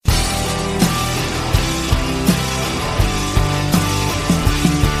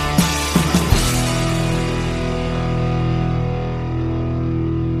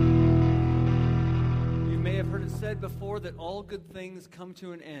all good things come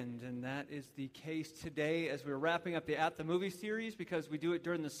to an end, and that is the case today as we're wrapping up the At the Movie series because we do it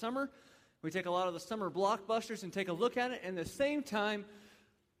during the summer. We take a lot of the summer blockbusters and take a look at it, and at the same time,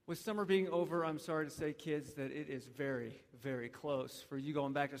 with summer being over, I'm sorry to say, kids, that it is very, very close for you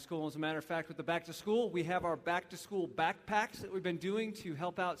going back to school. As a matter of fact, with the back to school, we have our back to school backpacks that we've been doing to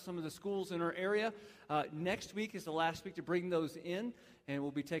help out some of the schools in our area. Next week is the last week to bring those in, and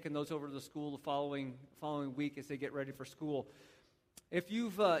we'll be taking those over to the school the following week as they get ready for school. If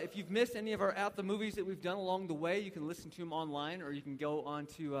you've missed any of our At the Movies that we've done along the way, you can listen to them online, or you can go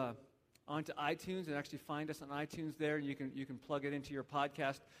onto iTunes and actually find us on iTunes there, and you can plug it into your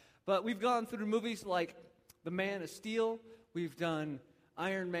podcast. But we've gone through movies like The Man of Steel. We've done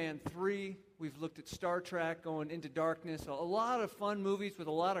Iron Man 3. We've looked at Star Trek, Going Into Darkness. A lot of fun movies with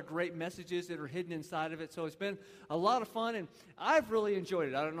a lot of great messages that are hidden inside of it. So it's been a lot of fun, and I've really enjoyed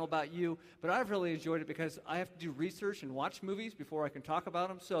it. I don't know about you, but I've really enjoyed it because I have to do research and watch movies before I can talk about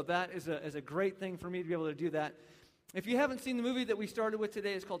them. So that is a great thing for me to be able to do that. If you haven't seen the movie that we started with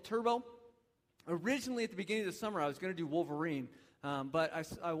today, it's called Turbo. Originally, at the beginning of the summer, I was going to do Wolverine. But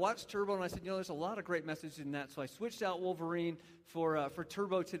I watched Turbo, and I said, there's a lot of great messages in that. So I switched out Wolverine for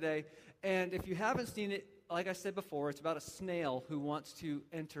Turbo today. And if you haven't seen it, like I said before, it's about a snail who wants to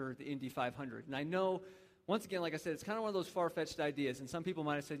enter the Indy 500. And I know, once again, like I said, it's kind of one of those far-fetched ideas. And some people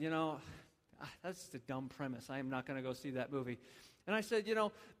might have said, that's just a dumb premise. I am not going to go see that movie. And I said, you're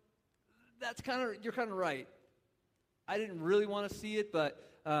kind of right. I didn't really want to see it, but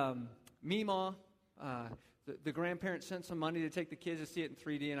Meemaw, the grandparents sent some money to take the kids to see it in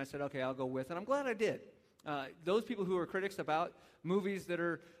 3D, and I said, okay, I'll go with it. And I'm glad I did. Those people who are critics about movies that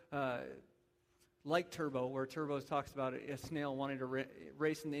are like Turbo, where Turbo talks about a snail wanting to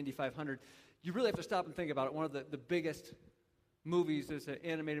race in the Indy 500, you really have to stop and think about it. One of the biggest movies is an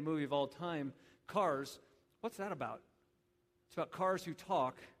animated movie of all time, Cars. What's that about? It's about cars who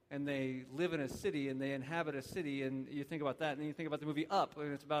talk, and they live in a city, and they inhabit a city, and you think about that, and then you think about the movie Up,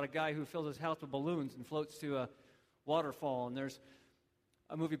 and it's about a guy who fills his house with balloons and floats to a waterfall, and there's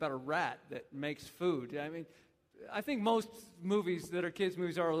a movie about a rat that makes food. I think most movies that are kids'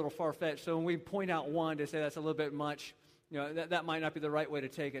 movies are a little far-fetched, so when we point out one to say that's a little bit much, that might not be the right way to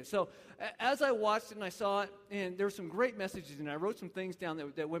take it. So as I watched it and I saw it, and there were some great messages, and I wrote some things down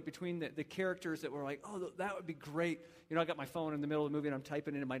that went between the characters that were like, oh, that would be great. I got my phone in the middle of the movie, and I'm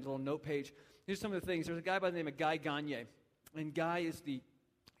typing into my little note page. Here's some of the things. There's a guy by the name of Guy Gagne, and Guy is the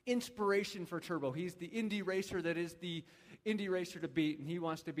inspiration for Turbo. He's the Indy racer that is the Indy racer to beat, and he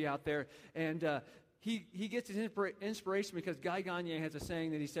wants to be out there. And he gets his inspiration because Guy Gagne has a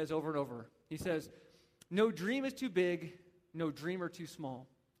saying that he says over and over. He says, no dream is too big, no dreamer too small.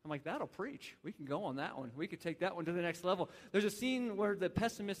 I'm like, that'll preach. We can go on that one. We could take that one to the next level. There's a scene where the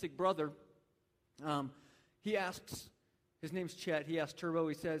pessimistic brother, he asks, his name's Chet, he asks Turbo,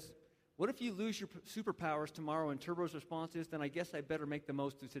 he says, what if you lose your superpowers tomorrow? And Turbo's response is, then I guess I better make the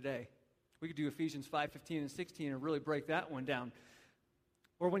most of today. We could do Ephesians 5:15 and 16 and really break that one down.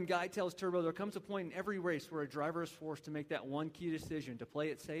 Or when Guy tells Turbo, there comes a point in every race where a driver is forced to make that one key decision, to play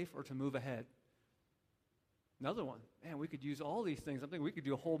it safe or to move ahead. Another one. Man, we could use all these things. I'm thinking we could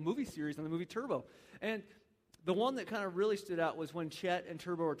do a whole movie series on the movie Turbo. And the one that kind of really stood out was when Chet and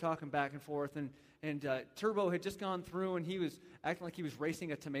Turbo were talking back and forth, and Turbo had just gone through, and he was acting like he was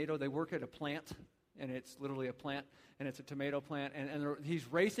racing a tomato. They work at a plant, and it's literally a plant, and it's a tomato plant, and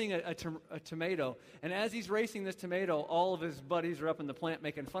he's racing a tomato. And as he's racing this tomato, all of his buddies are up in the plant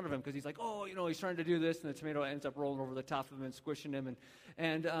making fun of him because he's like, he's trying to do this, and the tomato ends up rolling over the top of him and squishing him.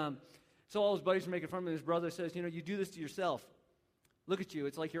 So all his buddies are making fun of him, and his brother says, you do this to yourself. Look at you.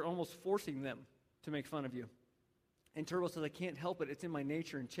 It's like you're almost forcing them to make fun of you. And Turbo says, I can't help it. It's in my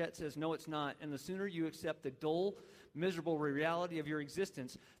nature. And Chet says, no, it's not. And the sooner you accept the dull, miserable reality of your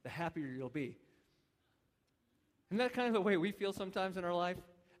existence, the happier you'll be. Isn't that kind of the way we feel sometimes in our life?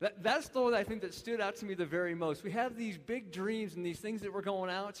 That's the one I think that stood out to me the very most. We have these big dreams and these things that we're going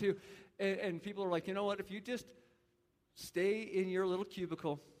out to, and people are like, you know what, if you just stay in your little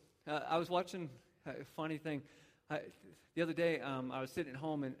cubicle. I was watching a funny thing. The other day, I was sitting at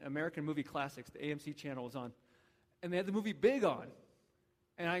home, and American Movie Classics, the AMC channel, was on. And they had the movie Big on.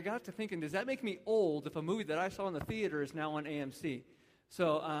 And I got to thinking, does that make me old if a movie that I saw in the theater is now on AMC?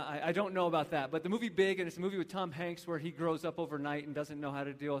 So I don't know about that. But the movie Big, and it's a movie with Tom Hanks where he grows up overnight and doesn't know how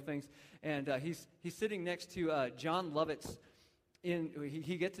to deal with things. And he's sitting next to John Lovitz.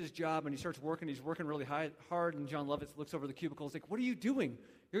 He gets his job, and he starts working. He's working really hard, and John Lovitz looks over the cubicle. He's like, what are you doing?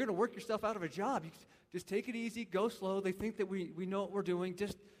 You're going to work yourself out of a job. Just take it easy, go slow. They think that we know what we're doing.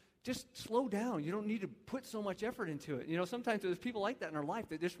 Just slow down. You don't need to put so much effort into it. Sometimes there's people like that in our life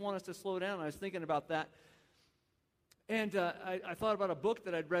that just want us to slow down. I was thinking about that. And I thought about a book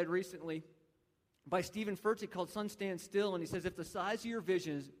that I'd read recently by Stephen Furtick called Sun Stand Still, and he says, if the size of your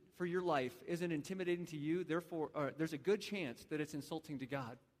vision for your life isn't intimidating to you, therefore, there's a good chance that it's insulting to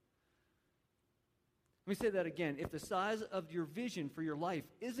God. Let me say that again. If the size of your vision for your life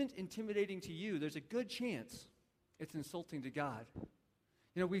isn't intimidating to you, there's a good chance it's insulting to God.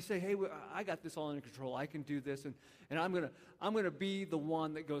 You know, we say, hey, I got this all under control. I can do this, and I'm gonna be the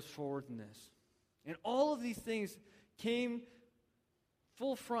one that goes forward in this. And all of these things came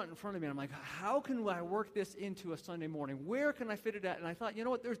full front in front of me. I'm like, how can I work this into a Sunday morning? Where can I fit it at? And I thought, you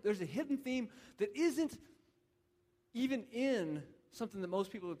know what, there's a hidden theme that isn't even in something that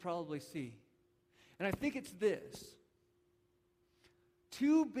most people would probably see. And I think it's this.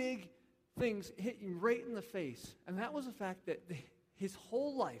 Two big things hit you right in the face. And that was the fact that his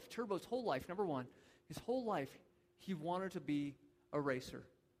whole life, Turbo's whole life, number one, his whole life, he wanted to be a racer.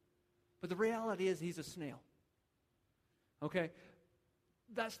 But the reality is he's a snail. Okay?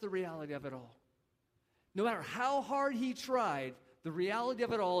 That's the reality of it all. No matter how hard he tried, the reality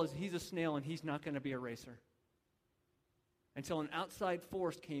of it all is he's a snail and he's not going to be a racer. Until an outside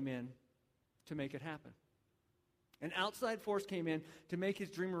force came in to make it happen. An outside force came in to make his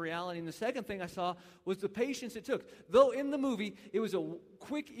dream a reality. And the second thing I saw was the patience it took. Though in the movie, it was a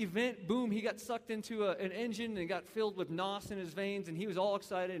quick event, boom, he got sucked into an engine and got filled with NOS in his veins, and he was all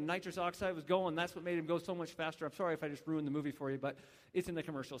excited, and nitrous oxide was going. That's what made him go so much faster. I'm sorry if I just ruined the movie for you, but it's in the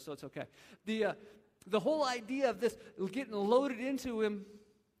commercial, so it's okay. The whole idea of this getting loaded into him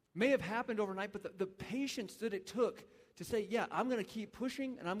may have happened overnight, but the patience that it took to say, yeah, I'm going to keep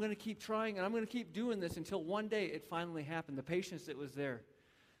pushing, and I'm going to keep trying, and I'm going to keep doing this until one day it finally happened. The patience that was there.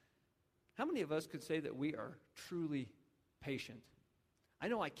 How many of us could say that we are truly patient? I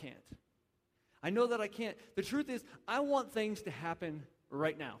know I can't. I know that I can't. The truth is, I want things to happen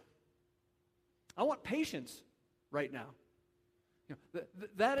right now. I want patience right now. You know,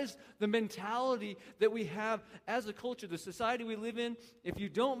 that is the mentality that we have as a culture, the society we live in. If you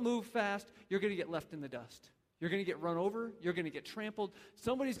don't move fast, you're going to get left in the dust. You're going to get run over. You're going to get trampled.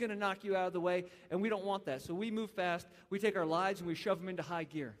 Somebody's going to knock you out of the way, and we don't want that. So we move fast. We take our lives, and we shove them into high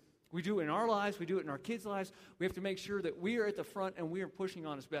gear. We do it in our lives. We do it in our kids' lives. We have to make sure that we are at the front, and we are pushing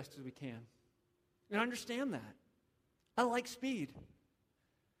on as best as we can. And I understand that. I like speed.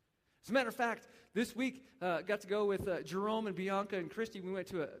 As a matter of fact, this week, got to go with Jerome and Bianca and Christy. We went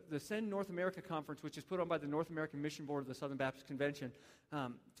to the Send North America Conference, which is put on by the North American Mission Board of the Southern Baptist Convention,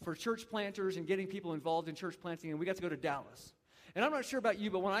 for church planters and getting people involved in church planting, and we got to go to Dallas. And I'm not sure about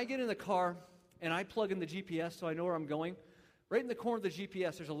you, but when I get in the car and I plug in the GPS so I know where I'm going, right in the corner of the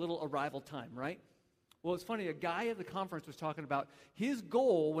GPS, there's a little arrival time, right? Well, it's funny, a guy at the conference was talking about his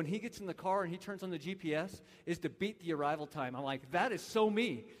goal when he gets in the car and he turns on the GPS is to beat the arrival time. I'm like, that is so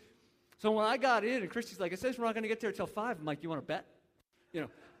me. So when I got in, and Christy's like, it says we're not going to get there till 5. I'm like, you want to bet? You know,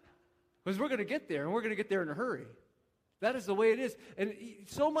 because we're going to get there, and we're going to get there in a hurry. That is the way it is. And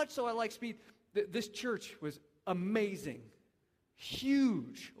so much so I like speed. This church was amazing,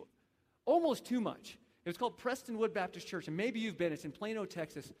 huge, almost too much. It was called Prestonwood Baptist Church, and maybe you've been. It's in Plano,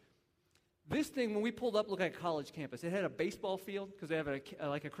 Texas. This thing, when we pulled up, looked like a college campus. It had a baseball field, because they have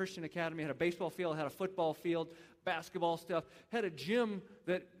like a Christian academy. It had a baseball field, it had a football field, basketball stuff. It had a gym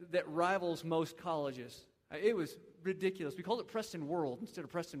that rivals most colleges. It was ridiculous. We called it Preston World instead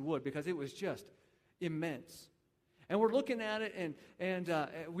of Preston Wood because it was just immense. And we're looking at it,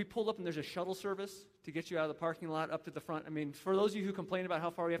 and we pulled up, and there's a shuttle service to get you out of the parking lot up to the front. I mean, for those of you who complain about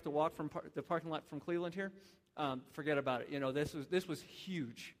how far we have to walk from the parking lot from Cleveland here, forget about it. You know, this was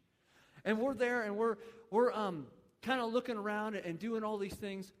huge. And we're there, and we're kind of looking around and doing all these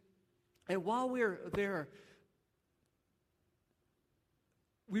things. And while we're there,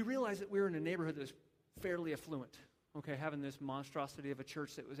 we realized that we were in a neighborhood that was fairly affluent, okay, having this monstrosity of a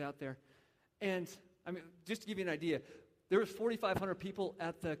church that was out there. And, I mean, just to give you an idea, there was 4,500 people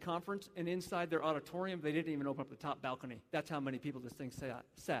at the conference, and inside their auditorium, they didn't even open up the top balcony. That's how many people this thing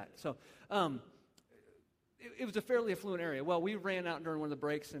sat. So, it was a fairly affluent area. Well, we ran out during one of the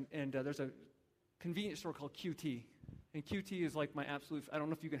breaks, and there's a convenience store called QT. And QT is like my absolute, I don't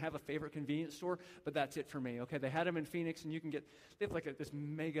know if you can have a favorite convenience store, but that's it for me, okay? They had them in Phoenix, and you can get, they have like this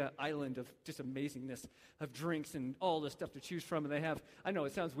mega island of just amazingness of drinks and all this stuff to choose from. And they have, I know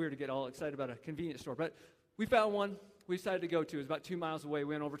it sounds weird to get all excited about a convenience store, but we found one we decided to go to. It was about 2 miles away.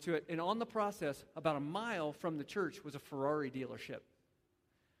 We went over to it. And on the process, about a mile from the church was a Ferrari dealership.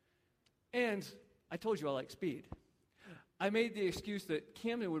 And I told you I like speed. I made the excuse that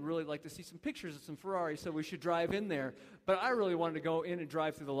Camden would really like to see some pictures of some Ferraris, so we should drive in there. But I really wanted to go in and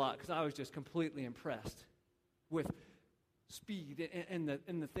drive through the lot because I was just completely impressed with speed and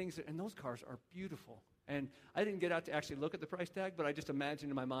the things and those cars are beautiful. And I didn't get out to actually look at the price tag, but I just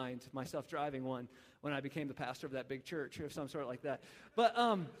imagined in my mind myself driving one when I became the pastor of that big church or some sort like that. But,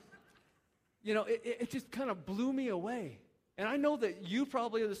 it just kind of blew me away. And I know that you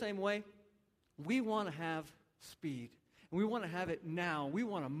probably are the same way. We want to have speed. And we want to have it now. We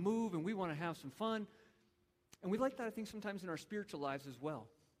want to move and we want to have some fun. And we like that, I think, sometimes in our spiritual lives as well.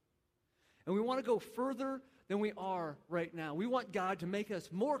 And we want to go further than we are right now. We want God to make us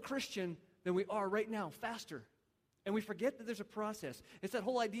more Christian than we are right now, faster. And we forget that there's a process. It's that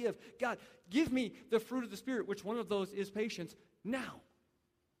whole idea of, God, give me the fruit of the Spirit, which one of those is patience, now.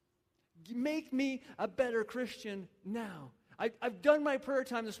 Make me a better Christian now. I've done my prayer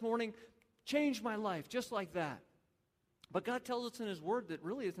time this morning, changed my life, just like that. But God tells us in His Word that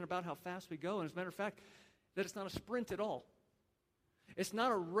really isn't about how fast we go. And as a matter of fact, that it's not a sprint at all. It's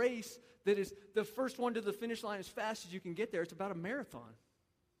not a race that is the first one to the finish line as fast as you can get there. It's about a marathon.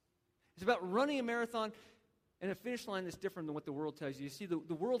 It's about running a marathon and a finish line that's different than what the world tells you. You see, the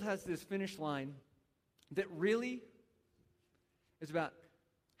world has this finish line that really is about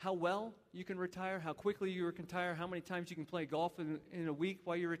how well you can retire, how quickly you can retire, how many times you can play golf in a week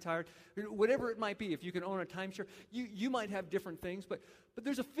while you're retired, whatever it might be. If you can own a timeshare, you might have different things, but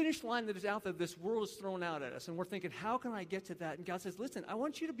there's a finish line that is out there this world is throwing out at us, and we're thinking, how can I get to that? And God says, listen, I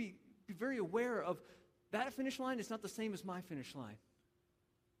want you to be very aware of that finish line is not the same as my finish line.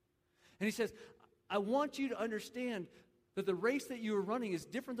 And He says, I want you to understand that the race that you are running is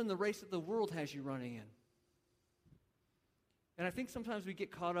different than the race that the world has you running in. And I think sometimes we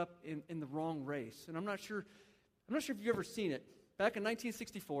get caught up in the wrong race. And I'm not sure if you've ever seen it. Back in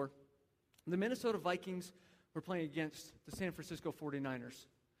 1964, the Minnesota Vikings were playing against the San Francisco 49ers.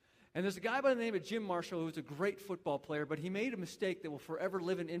 And there's a guy by the name of Jim Marshall who was a great football player, but he made a mistake that will forever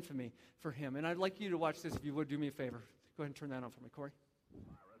live in infamy for him. And I'd like you to watch this if you would do me a favor. Go ahead and turn that on for me, Corey.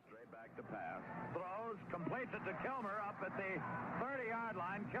 Straight back to pass. Throws, completes it to Kilmer up at the 30-yard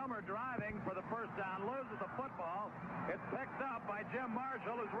line. Kilmer driving for the first down, loses the football. It's picked up by Jim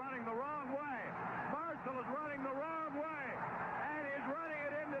Marshall, who's running the wrong way. Marshall is running the wrong way. And he's running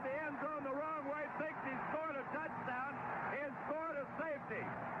it into the end zone the wrong way. Thinks he's scored a touchdown. He's scored a safety.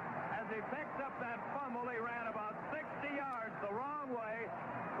 As he picked up that fumble, he ran about 60 yards the wrong way,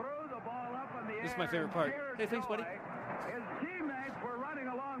 threw the ball up in the air. This is my favorite part. Hey, thanks, buddy. His teammates were running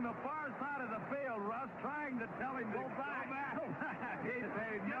along the far side of the field, Russ, trying to tell him to go back. He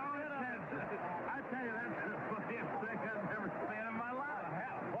paid no attention. I tell you, that's the funniest thing I've ever seen in my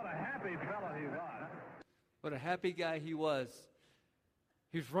life. What a happy fellow he was. What a happy guy he was.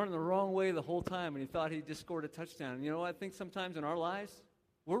 He was running the wrong way the whole time, and he thought he just scored a touchdown. And you know what I think sometimes in our lives?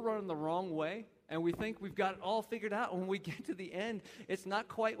 We're running the wrong way, and we think we've got it all figured out. When we get to the end, it's not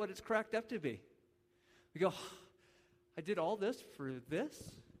quite what it's cracked up to be. We go, I did all this for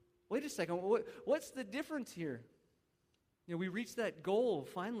this? Wait a second, what's the difference here? You know, we reach that goal,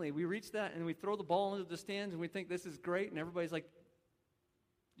 finally. We reach that, and we throw the ball into the stands, and we think this is great, and everybody's like,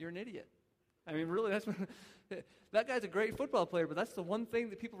 you're an idiot. I mean, really, that's what, that guy's a great football player, but that's the one thing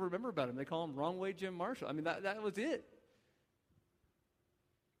that people remember about him. They call him Wrong Way Jim Marshall. I mean, that was it.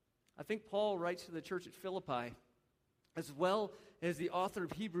 I think Paul writes to the church at Philippi, as well as the author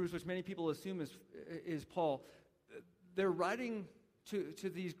of Hebrews, which many people assume is Paul. They're writing to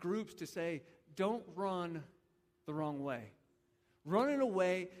these groups to say, don't run the wrong way. Run in a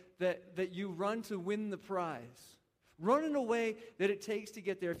way that you run to win the prize. Run in a way that it takes to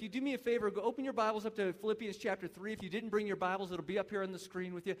get there. If you do me a favor, go open your Bibles up to Philippians chapter 3. If you didn't bring your Bibles, it'll be up here on the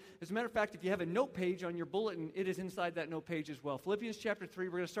screen with you. As a matter of fact, if you have a note page on your bulletin, it is inside that note page as well. Philippians chapter 3,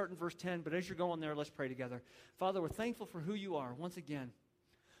 we're going to start in verse 10, but as you're going there, let's pray together. Father, we're thankful for who you are once again.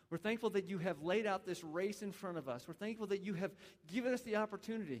 We're thankful that you have laid out this race in front of us. We're thankful that you have given us the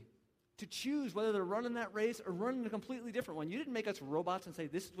opportunity to choose whether to run in that race or run in a completely different one. You didn't make us robots and say,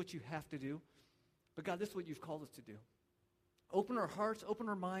 this is what you have to do. But God, this is what you've called us to do. Open our hearts, open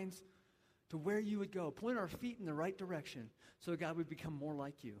our minds to where you would go. Point our feet in the right direction so, God, we become more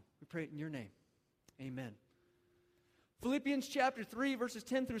like you. We pray it in your name. Amen. Philippians chapter 3, verses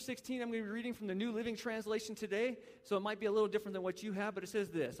 10 through 16. I'm going to be reading from the New Living Translation today, so it might be a little different than what you have, but it says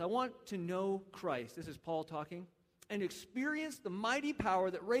this. I want to know Christ, this is Paul talking, and experience the mighty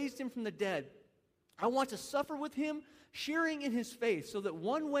power that raised him from the dead. I want to suffer with him, sharing in his faith, so that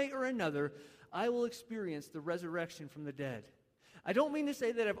one way or another I will experience the resurrection from the dead. I don't mean to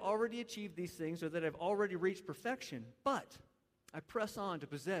say that I've already achieved these things or that I've already reached perfection, but I press on to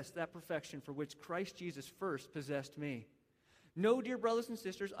possess that perfection for which Christ Jesus first possessed me. No, dear brothers and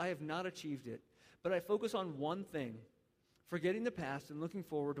sisters, I have not achieved it, but I focus on one thing, forgetting the past and looking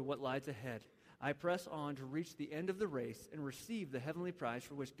forward to what lies ahead. I press on to reach the end of the race and receive the heavenly prize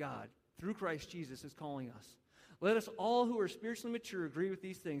for which God, through Christ Jesus is calling us. Let us all who are spiritually mature agree with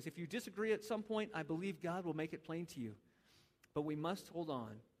these things. If you disagree at some point, I believe God will make it plain to you. But we must hold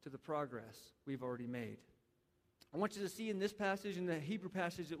on to the progress we've already made. I want you to see in this passage, in the Hebrew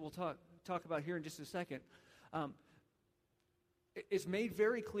passage that we'll talk about here in just a second, it's made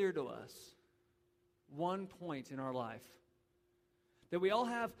very clear to us one point in our life. That we all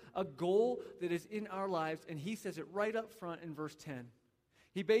have a goal that is in our lives, and he says it right up front in verse 10.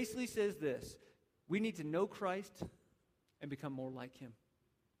 He basically says this: we need to know Christ and become more like him.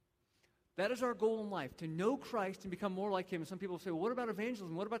 That is our goal in life, to know Christ and become more like him. And some people say, well, what about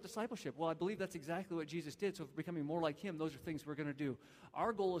evangelism? What about discipleship? Well, I believe that's exactly what Jesus did. So if we're becoming more like him, those are things we're going to do.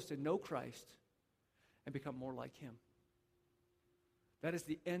 Our goal is to know Christ and become more like him. That is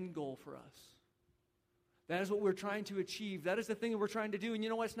the end goal for us. That is what we're trying to achieve. That is the thing that we're trying to do. And you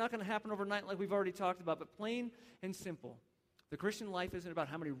know what? It's not going to happen overnight like we've already talked about, but plain and simple. The Christian life isn't about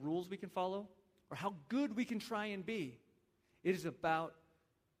how many rules we can follow or how good we can try and be. It is about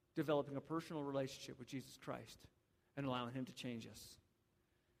developing a personal relationship with Jesus Christ and allowing him to change us.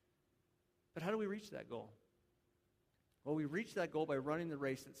 But how do we reach that goal? Well, we reach that goal by running the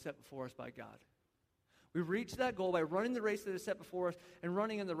race that's set before us by God. We reach that goal by running the race that is set before us and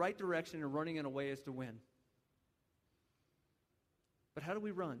running in the right direction and running in a way as to win. But how do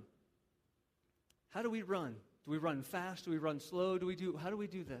we run? How do we run? Do we run fast? Do we run slow? How do we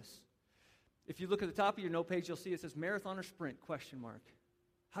do this? If you look at the top of your note page, you'll see it says marathon or sprint, ?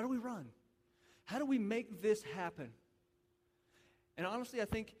 How do we run? How do we make this happen? And honestly, I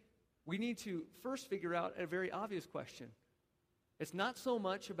think we need to first figure out a very obvious question. It's not so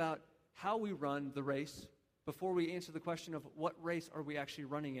much about how we run the race before we answer the question of what race are we actually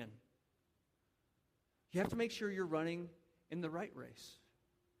running in. You have to make sure you're running in the right race.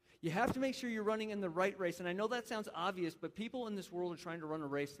 You have to make sure you're running in the right race. And I know that sounds obvious, but people in this world are trying to run a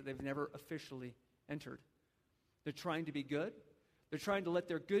race that they've never officially entered. They're trying to be good. They're trying to let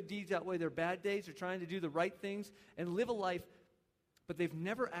their good deeds outweigh their bad days. They're trying to do the right things and live a life, but they've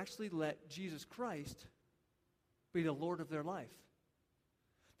never actually let Jesus Christ be the Lord of their life.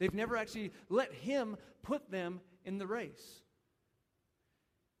 They've never actually let him put them in the race.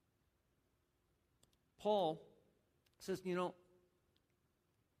 Paul says,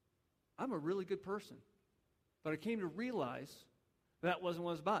 I'm a really good person, but I came to realize that wasn't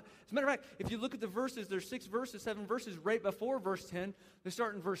what it was about. As a matter of fact, if you look at the verses, there's 7 verses right before verse 10. They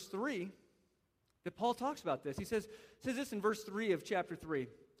start in verse 3, that Paul talks about this. He says this in verse 3 of chapter 3.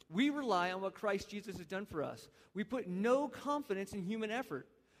 We rely on what Christ Jesus has done for us. We put no confidence in human effort,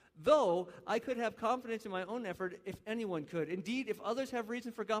 though I could have confidence in my own effort if anyone could. Indeed, if others have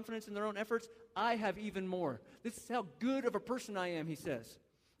reason for confidence in their own efforts, I have even more. This is how good of a person I am, he says.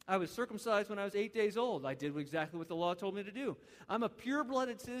 I was circumcised when I was 8 days old. I did exactly what the law told me to do. I'm a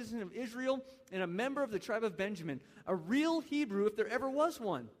pure-blooded citizen of Israel and a member of the tribe of Benjamin, a real Hebrew if there ever was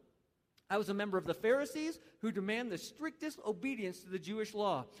one. I was a member of the Pharisees who demand the strictest obedience to the Jewish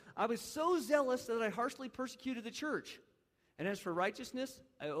law. I was so zealous that I harshly persecuted the church. And as for righteousness,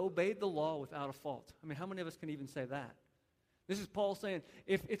 I obeyed the law without a fault. I mean, how many of us can even say that? This is Paul saying,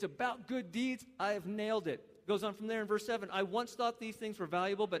 if it's about good deeds, I have nailed it. Goes on from there in verse 7. I once thought these things were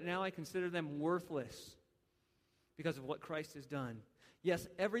valuable, but now I consider them worthless because of what Christ has done. Yes,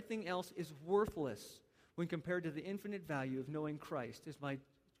 everything else is worthless when compared to the infinite value of knowing Christ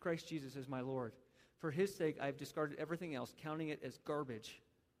Jesus as my Lord. For his sake, I have discarded everything else, counting it as garbage,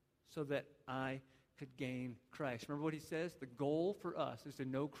 so that I could gain Christ. Remember what he says? The goal for us is to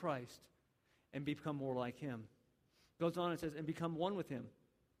know Christ and become more like him. Goes on and says, and become one with him.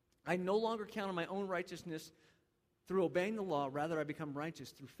 I no longer count on my own righteousness through obeying the law. Rather, I become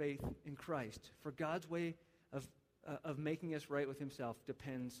righteous through faith in Christ. For God's way of making us right with himself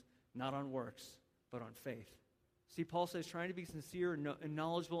depends not on works, but on faith. See, Paul says trying to be sincere and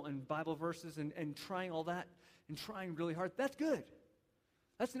knowledgeable in Bible verses and trying all that and trying really hard, that's good.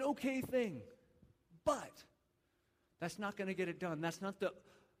 That's an okay thing. But that's not going to get it done. That's not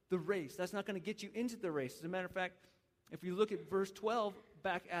the race. That's not going to get you into the race. As a matter of fact, if you look at verse 12,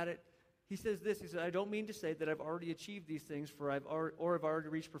 back at it, he says this. He said, I don't mean to say that I've already achieved these things or I've already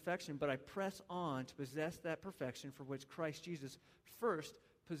reached perfection, but I press on to possess that perfection for which Christ Jesus first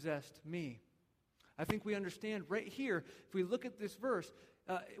possessed me. I think we understand right here, if we look at this verse,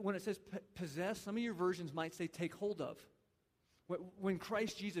 when it says possess, some of your versions might say take hold of. When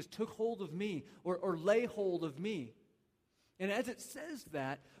Christ Jesus took hold of me or lay hold of me. And as it says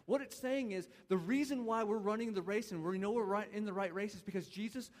that, what it's saying is the reason why we're running the race and we know we're in the right race is because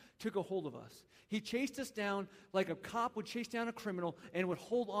Jesus took a hold of us. He chased us down like a cop would chase down a criminal and would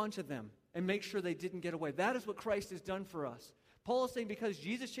hold on to them and make sure they didn't get away. That is what Christ has done for us. Paul is saying because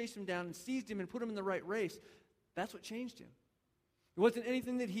Jesus chased him down and seized him and put him in the right race, that's what changed him. It wasn't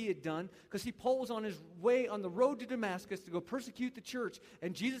anything that he had done, because Paul was on his way on the road to Damascus to go persecute the church,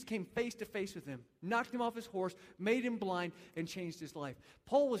 and Jesus came face to face with him, knocked him off his horse, made him blind, and changed his life.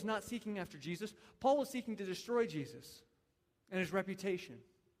 Paul was not seeking after Jesus. Paul was seeking to destroy Jesus and his reputation.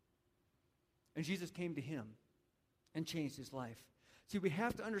 And Jesus came to him and changed his life. See, we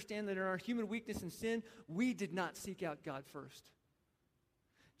have to understand that in our human weakness and sin, we did not seek out God first.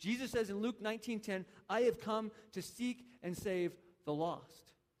 Jesus says in Luke 19:10, I have come to seek and save the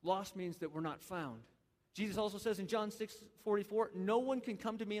lost. Lost means that we're not found. Jesus also says in John 6:44, no one can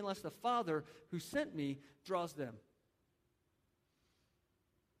come to me unless the Father who sent me draws them.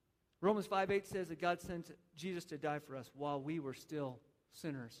 Romans 5:8 says that God sent Jesus to die for us while we were still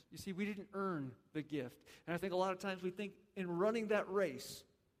sinners. You see, we didn't earn the gift. And I think a lot of times we think in running that race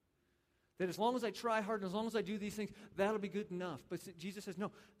that as long as I try hard and as long as I do these things, that'll be good enough. But Jesus says,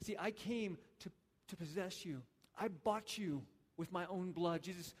 no, see, I came to possess you. I bought you with my own blood.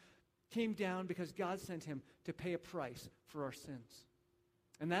 Jesus came down because God sent him to pay a price for our sins.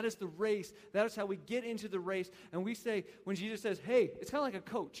 And that is the race. That is how we get into the race. And we say, when Jesus says, hey, it's kind of like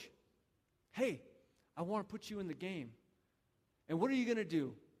a coach. Hey, I want to put you in the game. And what are you going to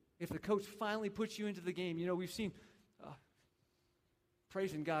do if the coach finally puts you into the game? You know, we've seen,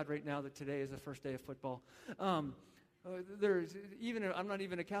 praising God right now that today is the first day of football. There's even I'm not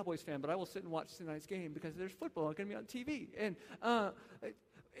even a Cowboys fan, but I will sit and watch tonight's game because there's football going to be on TV. And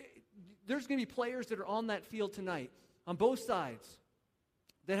there's going to be players that are on that field tonight, on both sides,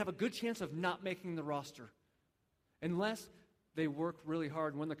 that have a good chance of not making the roster unless they work really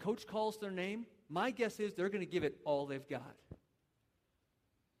hard. When the coach calls their name, my guess is they're going to give it all they've got.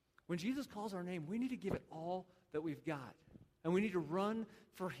 When Jesus calls our name, we need to give it all that we've got. And we need to run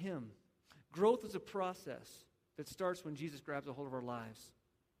for him. Growth is a process that starts when Jesus grabs a hold of our lives.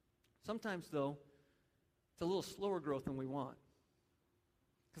 Sometimes, though, it's a little slower growth than we want.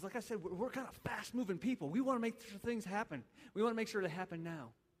 Because like I said, we're kind of fast-moving people. We want to make sure things happen. We want to make sure they happen now.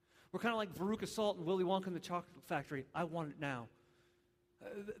 We're kind of like Veruca Salt and Willy Wonka in the Chocolate Factory. I want it now.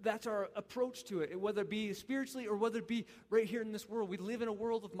 That's our approach to it, whether it be spiritually or whether it be right here in this world. We live in a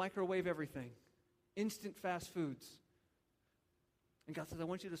world of microwave everything, instant fast foods. And God says, I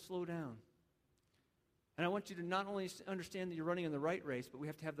want you to slow down. And I want you to not only understand that you're running in the right race, but we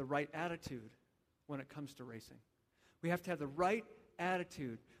have to have the right attitude when it comes to racing. We have to have the right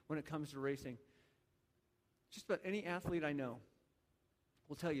attitude when it comes to racing. Just about any athlete I know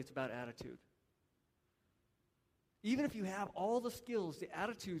will tell you it's about attitude. Even if you have all the skills, the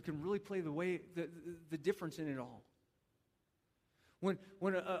attitude can really play the difference in it all. When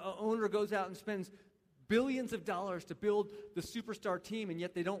an owner goes out and spends billions of dollars to build the superstar team, and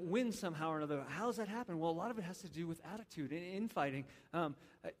yet they don't win somehow or another. How does that happen? Well, a lot of it has to do with attitude and infighting.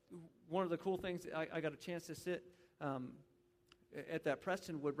 One of the cool things, I got a chance to sit at that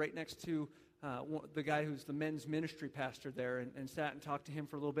Prestonwood right next to the guy who's the men's ministry pastor there, and sat and talked to him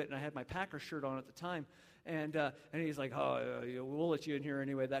for a little bit, and I had my Packers shirt on at the time. And he's like, we'll let you in here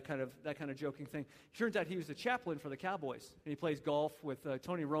anyway, that kind of joking thing. Turns out he was the chaplain for the Cowboys, and he plays golf with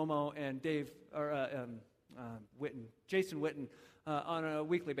Tony Romo and Jason Witten on a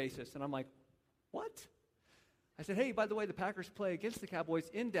weekly basis. And I'm like, what? I said, hey, by the way, the Packers play against the Cowboys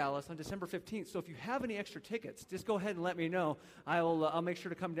in Dallas on December 15th, so if you have any extra tickets, just go ahead and let me know. I'll make sure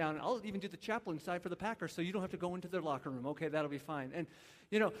to come down, and I'll even do the chaplain side for the Packers, so you don't have to go into their locker room. Okay, that'll be fine. And,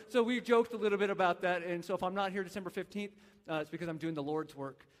 so we joked a little bit about that, and so if I'm not here December 15th, it's because I'm doing the Lord's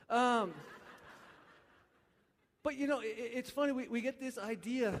work. But, it's funny, we get this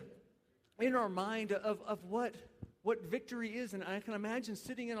idea in our mind of what victory is, and I can imagine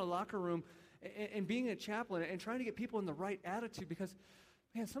sitting in a locker room and being a chaplain and trying to get people in the right attitude, because,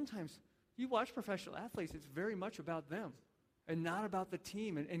 man, sometimes you watch professional athletes, it's very much about them and not about the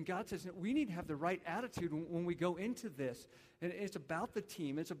team. And God says we need to have the right attitude when we go into this. And it's about the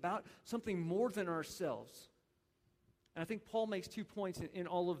team. It's about something more than ourselves. And I think Paul makes 2 points in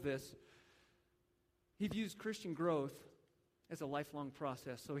all of this. He views Christian growth as a lifelong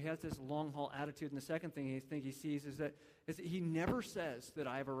process. So he has this long-haul attitude. And the second thing he sees is that he never says that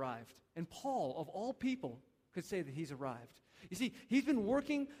I've arrived. And Paul, of all people, could say that he's arrived. You see, he's been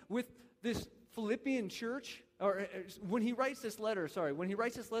working with this Philippian church, or when he writes this letter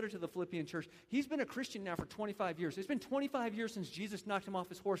to the Philippian church, he's been a Christian now for 25 years. It's been 25 years since Jesus knocked him off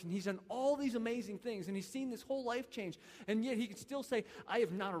his horse, and he's done all these amazing things, and he's seen this whole life change, and yet he can still say, I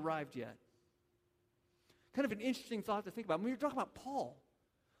have not arrived yet. Kind of an interesting thought to think about. When you're talking about Paul,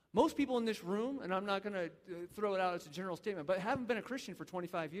 most people in this room, and I'm not going to throw it out as a general statement, but haven't been a Christian for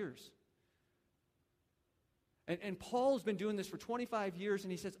 25 years. And Paul's been doing this for 25 years,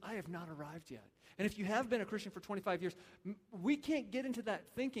 and he says, I have not arrived yet. And if you have been a Christian for 25 years, we can't get into that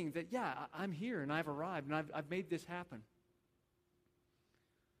thinking that, yeah, I'm here, and I've arrived, and I've made this happen.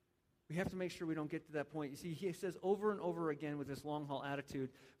 We have to make sure we don't get to that point. You see, he says over and over again with this long-haul attitude.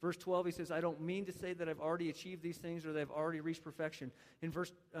 Verse 12, he says, I don't mean to say that I've already achieved these things or that I've already reached perfection. In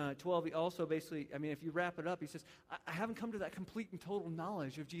verse 12, he also basically, if you wrap it up, he says, I haven't come to that complete and total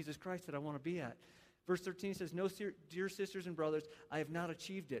knowledge of Jesus Christ that I want to be at. Verse 13 says, no, dear sisters and brothers, I have not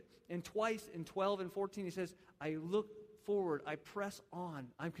achieved it. And twice in 12 and 14, he says, I look forward, I press on,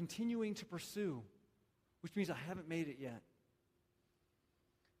 I'm continuing to pursue, which means I haven't made it yet.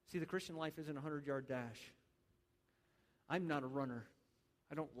 See, the Christian life isn't a 100-yard dash. I'm not a runner.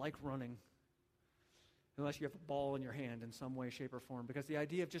 I don't like running unless you have a ball in your hand in some way, shape, or form. Because the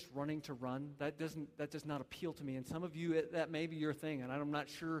idea of just running to run, that does not appeal to me. And some of you, that may be your thing. And I'm not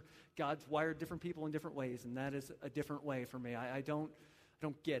sure God's wired different people in different ways, and that is a different way for me. I don't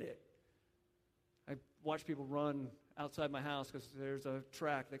get it. I watch people run outside my house because there's a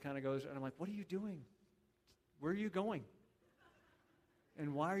track that kind of goes, and I'm like, what are you doing? Where are you going?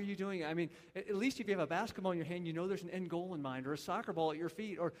 And why are you doing it? At least if you have a basketball in your hand, you know there's an end goal in mind, or a soccer ball at your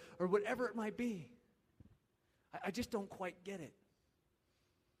feet, or whatever it might be. I just don't quite get it.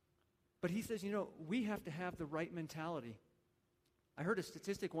 But he says, we have to have the right mentality. I heard a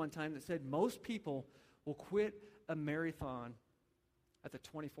statistic one time that said most people will quit a marathon at the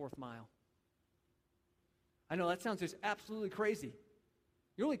 24th mile. I know that sounds just absolutely crazy.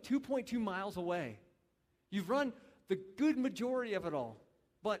 You're only 2.2 miles away. You've run the good majority of it all.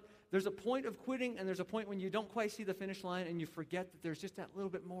 But there's a point of quitting, and there's a point when you don't quite see the finish line, and you forget that there's just that little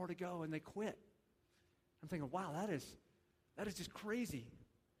bit more to go, and they quit. I'm thinking, wow, that is just crazy.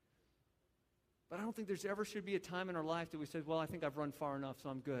 But I don't think there's ever should be a time in our life that we said, well, I think I've run far enough, so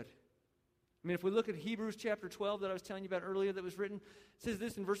I'm good. If we look at Hebrews chapter 12 that I was telling you about earlier that was written, it says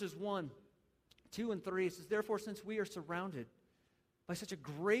this in verses 1, 2, and 3. It says, therefore, since we are surrounded by such a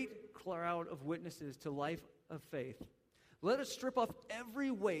great crowd of witnesses to life of faith, let us strip off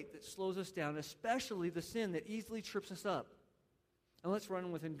every weight that slows us down, especially the sin that easily trips us up. And let's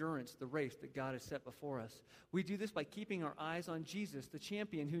run with endurance the race that God has set before us. We do this by keeping our eyes on Jesus, the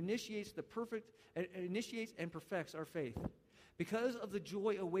champion, who initiates and perfects our faith. Because of the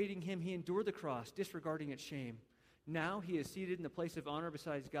joy awaiting him, he endured the cross, disregarding its shame. Now he is seated in the place of honor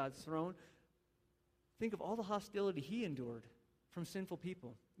beside God's throne. Think of all the hostility he endured from sinful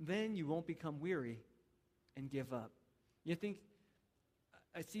people. Then you won't become weary and give up. You think,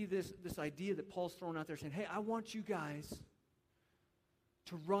 I see this idea that Paul's throwing out there saying, hey, I want you guys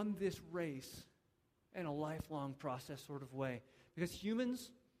to run this race in a lifelong process sort of way. Because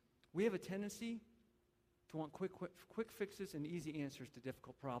humans, we have a tendency to want quick fixes and easy answers to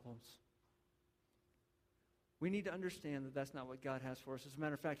difficult problems. We need to understand that that's not what God has for us. As a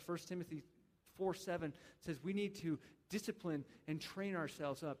matter of fact, 1 Timothy 4:7 says we need to discipline and train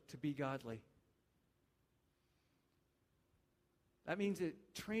ourselves up to be godly. That means that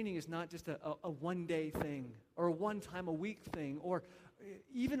training is not just a one-day thing or a one-time-a-week thing or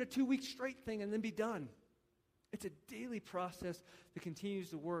even a 2-week straight thing and then be done. It's a daily process that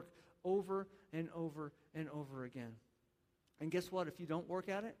continues to work over and over and over again. And guess what? If you don't work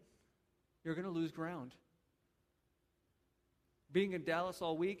at it, you're going to lose ground. Being in Dallas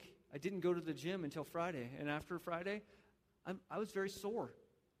all week, I didn't go to the gym until Friday. And after Friday, I was very sore.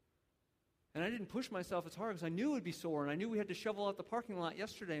 And I didn't push myself as hard because I knew it would be sore, and I knew we had to shovel out the parking lot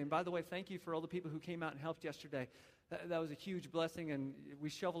yesterday. And by the way, thank you for all the people who came out and helped yesterday. That was a huge blessing, and we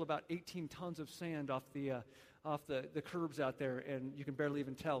shoveled about 18 tons of sand off the curbs out there, and you can barely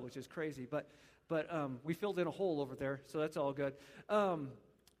even tell, which is crazy. But we filled in a hole over there, so that's all good.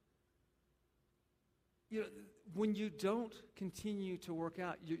 When you don't continue to work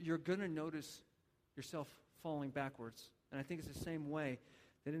out, you're going to notice yourself falling backwards. And I think it's the same way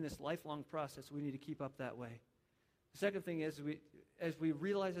that in this lifelong process, we need to keep up that way. The second thing is, as we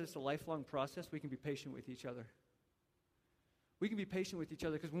realize that it's a lifelong process, we can be patient with each other. We can be patient with each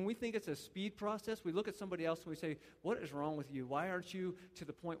other because when we think it's a speed process, we look at somebody else and we say, what is wrong with you? Why aren't you to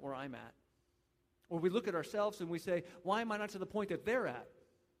the point where I'm at? Or we look at ourselves and we say, why am I not to the point that they're at?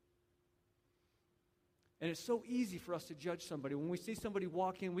 And it's so easy for us to judge somebody. When we see somebody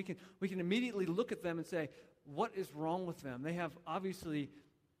walk in, we can immediately look at them and say, what is wrong with them? They have obviously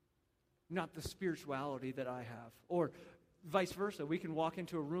not the spirituality that I have. Or vice versa. We can walk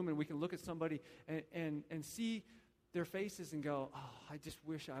into a room and we can look at somebody and see their faces and go, oh, I just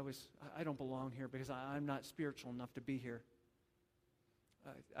wish I don't belong here because I'm not spiritual enough to be here.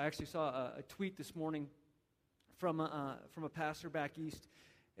 I actually saw a tweet this morning from a pastor back east,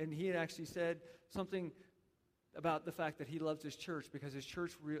 and he had actually said something about the fact that he loves his church because his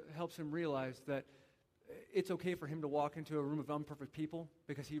church helps him realize that it's okay for him to walk into a room of imperfect people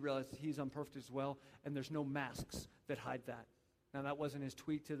because he realizes he's imperfect as well, and there's no masks that hide that. Now, that wasn't his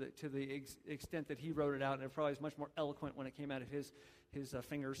tweet to the extent that he wrote it out, and it probably was much more eloquent when it came out of his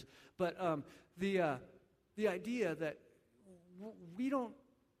fingers. But the idea that we don't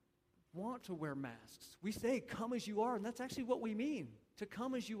want to wear masks. We say, come as you are, and that's actually what we mean, to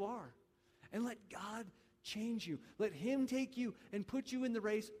come as you are. And let God change you. Let him take you and put you in the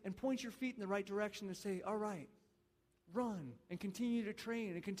race and point your feet in the right direction and say, all right, run and continue to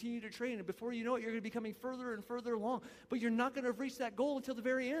train and continue to train. And before you know it, you're going to be coming further and further along. But you're not going to have reached that goal until the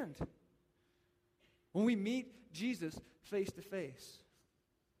very end. When we meet Jesus face to face.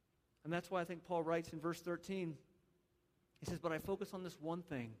 And that's why I think Paul writes in verse 13, he says, but I focus on this one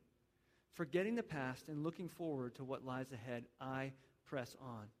thing. Forgetting the past and looking forward to what lies ahead, I press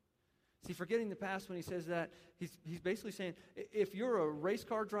on. See, forgetting the past, when he says that, he's basically saying, if you're a race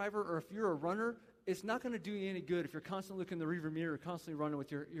car driver or if you're a runner, it's not going to do you any good if you're constantly looking in the rearview mirror or constantly running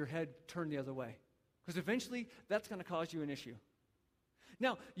with your head turned the other way. Because eventually, that's going to cause you an issue.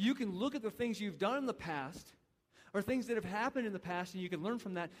 Now, you can look at the things you've done in the past or things that have happened in the past, and you can learn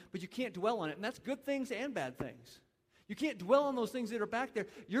from that, but you can't dwell on it. And that's good things and bad things. You can't dwell on those things that are back there.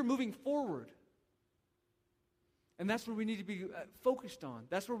 You're moving forward. And that's where we need to be focused on.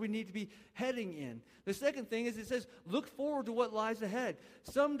 That's where we need to be heading in. The second thing is it says, look forward to what lies ahead.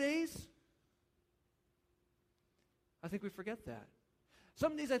 Some days, I think we forget that.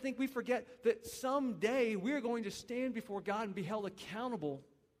 Some days I think we forget that someday we're going to stand before God and be held accountable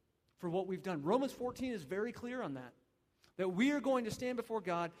for what we've done. Romans 14 is very clear on that. That we are going to stand before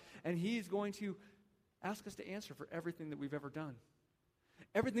God and He's going to ask us to answer for everything that we've ever done.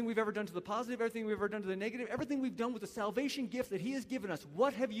 Everything we've ever done to the positive, everything we've ever done to the negative, everything we've done with the salvation gift that He has given us.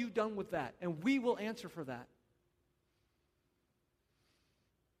 What have you done with that? And we will answer for that.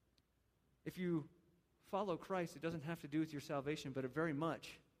 If you follow Christ, it doesn't have to do with your salvation, but it very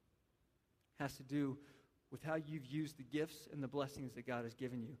much has to do with how you've used the gifts and the blessings that God has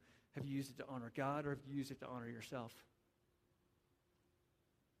given you. Have you used it to honor God, or have you used it to honor yourself?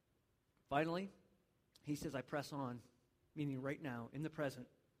 Finally, he says, I press on. Meaning right now, in the present,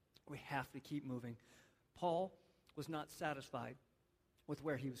 we have to keep moving. Paul was not satisfied with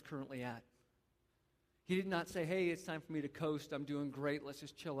where he was currently at. He did not say, hey, it's time for me to coast. I'm doing great. Let's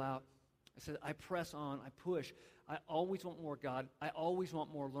just chill out. I said, I press on. I push. I always want more God. I always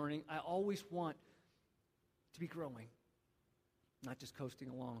want more learning. I always want to be growing, not just coasting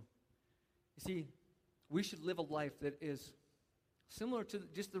along. You see, we should live a life that is similar to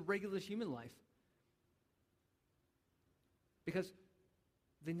just the regular human life. Because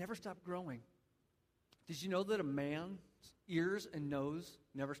they never stop growing. Did you know that a man's ears and nose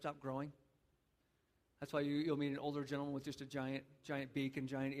never stop growing? That's why you'll meet an older gentleman with just a giant beak and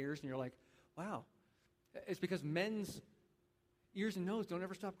giant ears, and you're like, wow. It's because men's ears and nose don't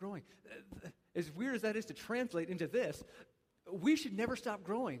ever stop growing. As weird as that is to translate into this, we should never stop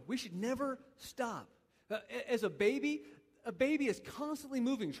growing. We should never stop. As a baby is constantly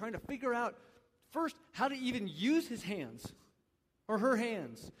moving, trying to figure out first how to even use his hands. Or her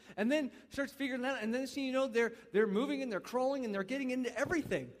hands. And then starts figuring that out. And then so you know they're moving and they're crawling and they're getting into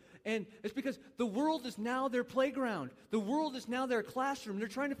everything. And it's because the world is now their playground. The world is now their classroom. They're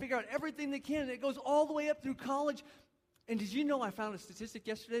trying to figure out everything they can. And it goes all the way up through college. And did you know, I found a statistic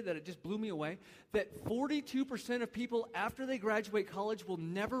yesterday that it just blew me away, that 42% of people after they graduate college will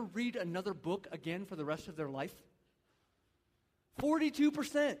never read another book again for the rest of their life?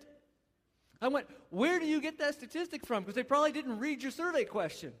 42%. I went, where do you get that statistic from? Because they probably didn't read your survey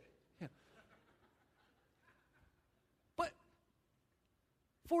question. Yeah. But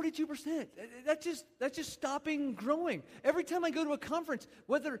 42%, that's just stopping growing. Every time I go to a conference,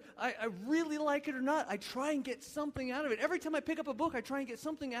 whether I really like it or not, I try and get something out of it. Every time I pick up a book, I try and get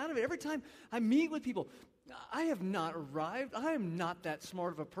something out of it. Every time I meet with people, I have not arrived. I am not that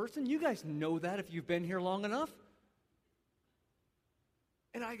smart of a person. You guys know that if you've been here long enough.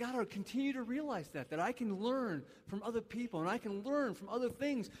 And I got to continue to realize that I can learn from other people, and I can learn from other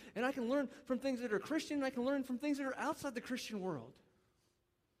things, and I can learn from things that are Christian, and I can learn from things that are outside the Christian world.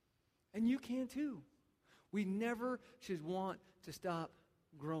 And you can too. We never should want to stop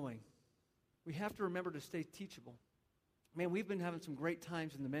growing. We have to remember to stay teachable. Man, we've been having some great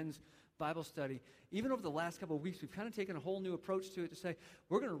times in the men's Bible study. Even over the last couple of weeks, we've kind of taken a whole new approach to it to say,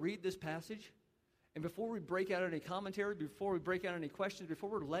 we're going to read this passage. And before we break out any commentary, before we break out any questions, before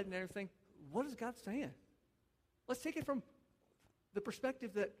we're led in anything, what is God saying? Let's take it from the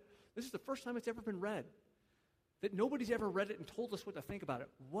perspective that this is the first time it's ever been read, that nobody's ever read it and told us what to think about it.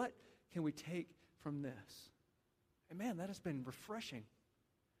 What can we take from this? And man, that has been refreshing.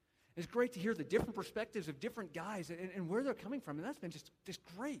 It's great to hear the different perspectives of different guys and where they're coming from. And that's been just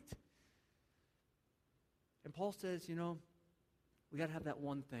great. And Paul says, we got to have that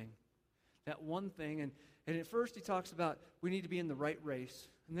one thing. That one thing. And at first he talks about we need to be in the right race.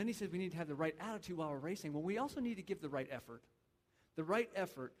 And then he says we need to have the right attitude while we're racing. Well, we also need to give the right effort. The right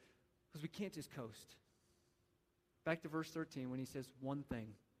effort, because we can't just coast. Back to verse 13 when he says one thing.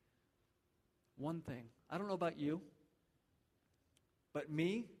 One thing. I don't know about you, but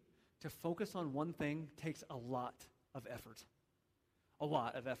me, to focus on one thing takes a lot of effort. A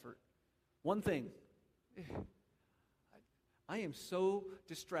lot of effort. One thing. I am so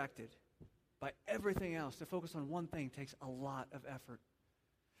distracted by everything else. To focus on one thing takes a lot of effort.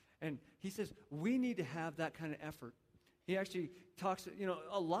 And he says we need to have that kind of effort. He actually talks,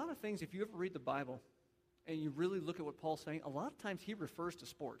 a lot of things, if you ever read the Bible and you really look at what Paul's saying, a lot of times he refers to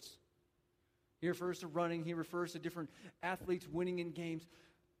sports. He refers to running. He refers to different athletes winning in games.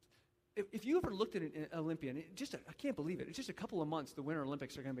 If you ever looked at an Olympian, I can't believe it. It's just a couple of months the Winter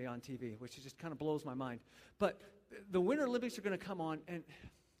Olympics are going to be on TV, which just kind of blows my mind. But the Winter Olympics are going to come on, and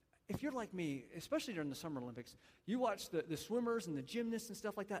if you're like me, especially during the Summer Olympics, you watch the swimmers and the gymnasts and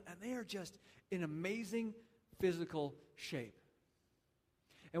stuff like that, and they are just in amazing physical shape.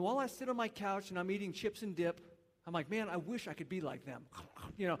 And while I sit on my couch and I'm eating chips and dip, I'm like, man, I wish I could be like them.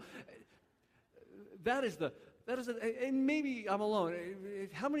 And maybe I'm alone.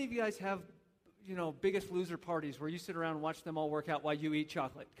 How many of you guys have, Biggest Loser parties where you sit around and watch them all work out while you eat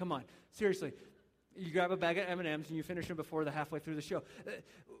chocolate? Come on, seriously. You grab a bag of M&Ms and you finish them before the halfway through the show.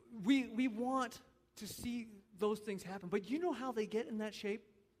 We want to see those things happen. But you know how they get in that shape?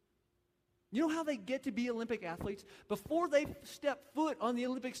 You know how they get to be Olympic athletes? Before they step foot on the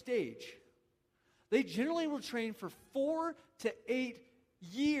Olympic stage, they generally will train for 4 to 8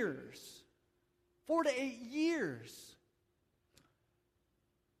 years. 4 to 8 years.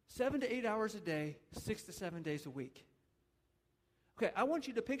 7 to 8 hours a day, 6 to 7 days a week. Okay, I want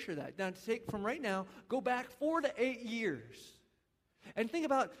you to picture that. Now, to take from right now, go back 4 to 8 years. And think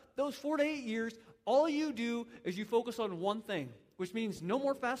about those 4 to 8 years, all you do is you focus on one thing, which means no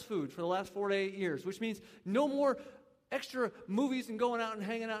more fast food for the last 4 to 8 years, which means no more extra movies and going out and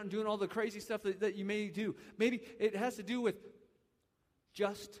hanging out and doing all the crazy stuff that you may do. Maybe it has to do with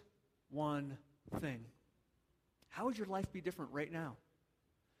just one thing. How would your life be different right now?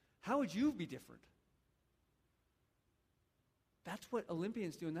 How would you be different? That's what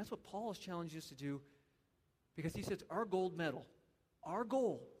Olympians do, and that's what Paul has challenged us to do, because he says our gold medal, our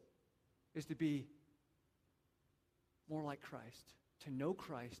goal is to be more like Christ, to know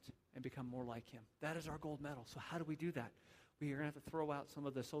Christ and become more like him. That is our gold medal. So how do we do that? You're going to have to throw out some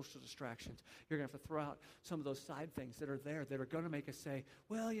of the social distractions. You're going to have to throw out some of those side things that are there that are going to make us say,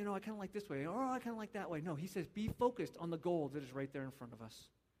 well, I kind of like this way, or I kind of like that way. No, he says be focused on the goal that is right there in front of us.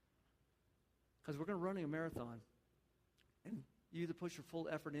 Because we're going to run a marathon. And you either put your full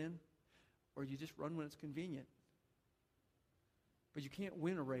effort in or you just run when it's convenient. But you can't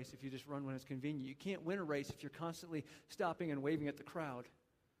win a race if you just run when it's convenient. You can't win a race if you're constantly stopping and waving at the crowd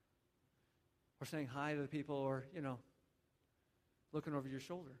or saying hi to the people or, looking over your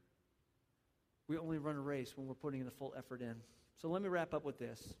shoulder. We only run a race when we're putting the full effort in. So let me wrap up with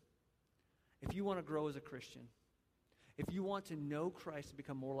this. If you want to grow as a Christian, if you want to know Christ and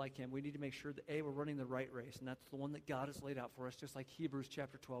become more like him, we need to make sure that, A, we're running the right race, and that's the one that God has laid out for us, just like Hebrews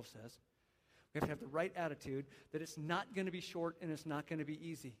chapter 12 says. We have to have the right attitude that it's not going to be short and it's not going to be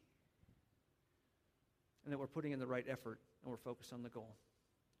easy. And that we're putting in the right effort and we're focused on the goal.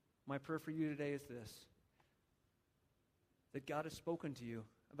 My prayer for you today is this: that God has spoken to you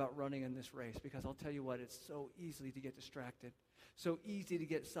about running in this race, because I'll tell you what, it's so easy to get distracted, so easy to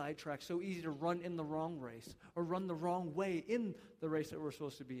get sidetracked, so easy to run in the wrong race or run the wrong way in the race that we're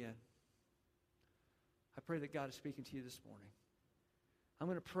supposed to be in. I pray that God is speaking to you this morning. I'm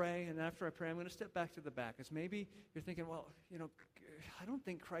going to pray, and after I pray, I'm going to step back to the back. As maybe you're thinking, well, I don't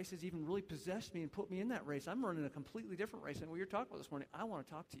think Christ has even really possessed me and put me in that race. I'm running a completely different race than what you're talking about this morning. I want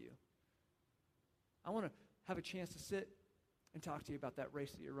to talk to you. I want to have a chance to sit and talk to you about that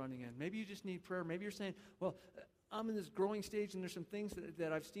race that you're running in. Maybe you just need prayer. Maybe you're saying, well, I'm in this growing stage, and there's some things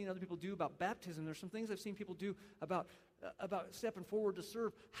that I've seen other people do about baptism. There's some things I've seen people do about stepping forward to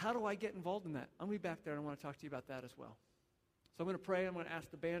serve. How do I get involved in that? I'm going to be back there, and I want to talk to you about that as well. So I'm going to pray. I'm going to ask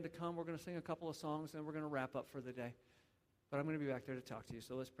the band to come. We're going to sing a couple of songs, and we're going to wrap up for the day. But I'm going to be back there to talk to you.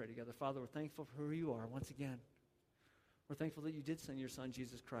 So let's pray together. Father, we're thankful for who you are once again. We're thankful that you did send your son,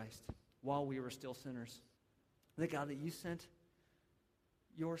 Jesus Christ, while we were still sinners. That, God, that you sent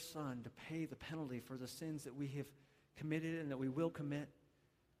your son to pay the penalty for the sins that we have committed and that we will commit,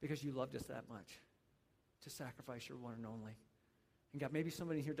 because you loved us that much. to sacrifice your one and only. And God, maybe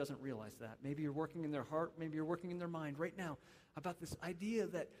somebody here doesn't realize that. Maybe you're working in their heart, maybe you're working in their mind right now about this idea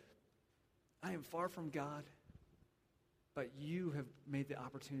that I am far from God, but you have made the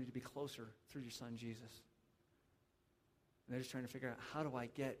opportunity to be closer through your son, Jesus. And they're just trying to figure out, how do I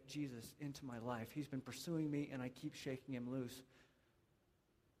get Jesus into my life? He's been pursuing me, and I keep shaking him loose.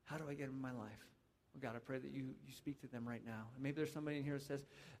 How do I get him in my life? Well, God, I pray that you speak to them right now. And maybe there's somebody in here that says,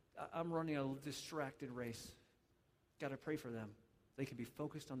 I'm running a distracted race. God, I pray for them. They can be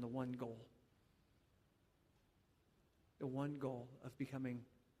focused on the one goal. The one goal of becoming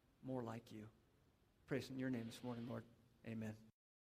more like you. Praise in your name this morning, Lord. Amen.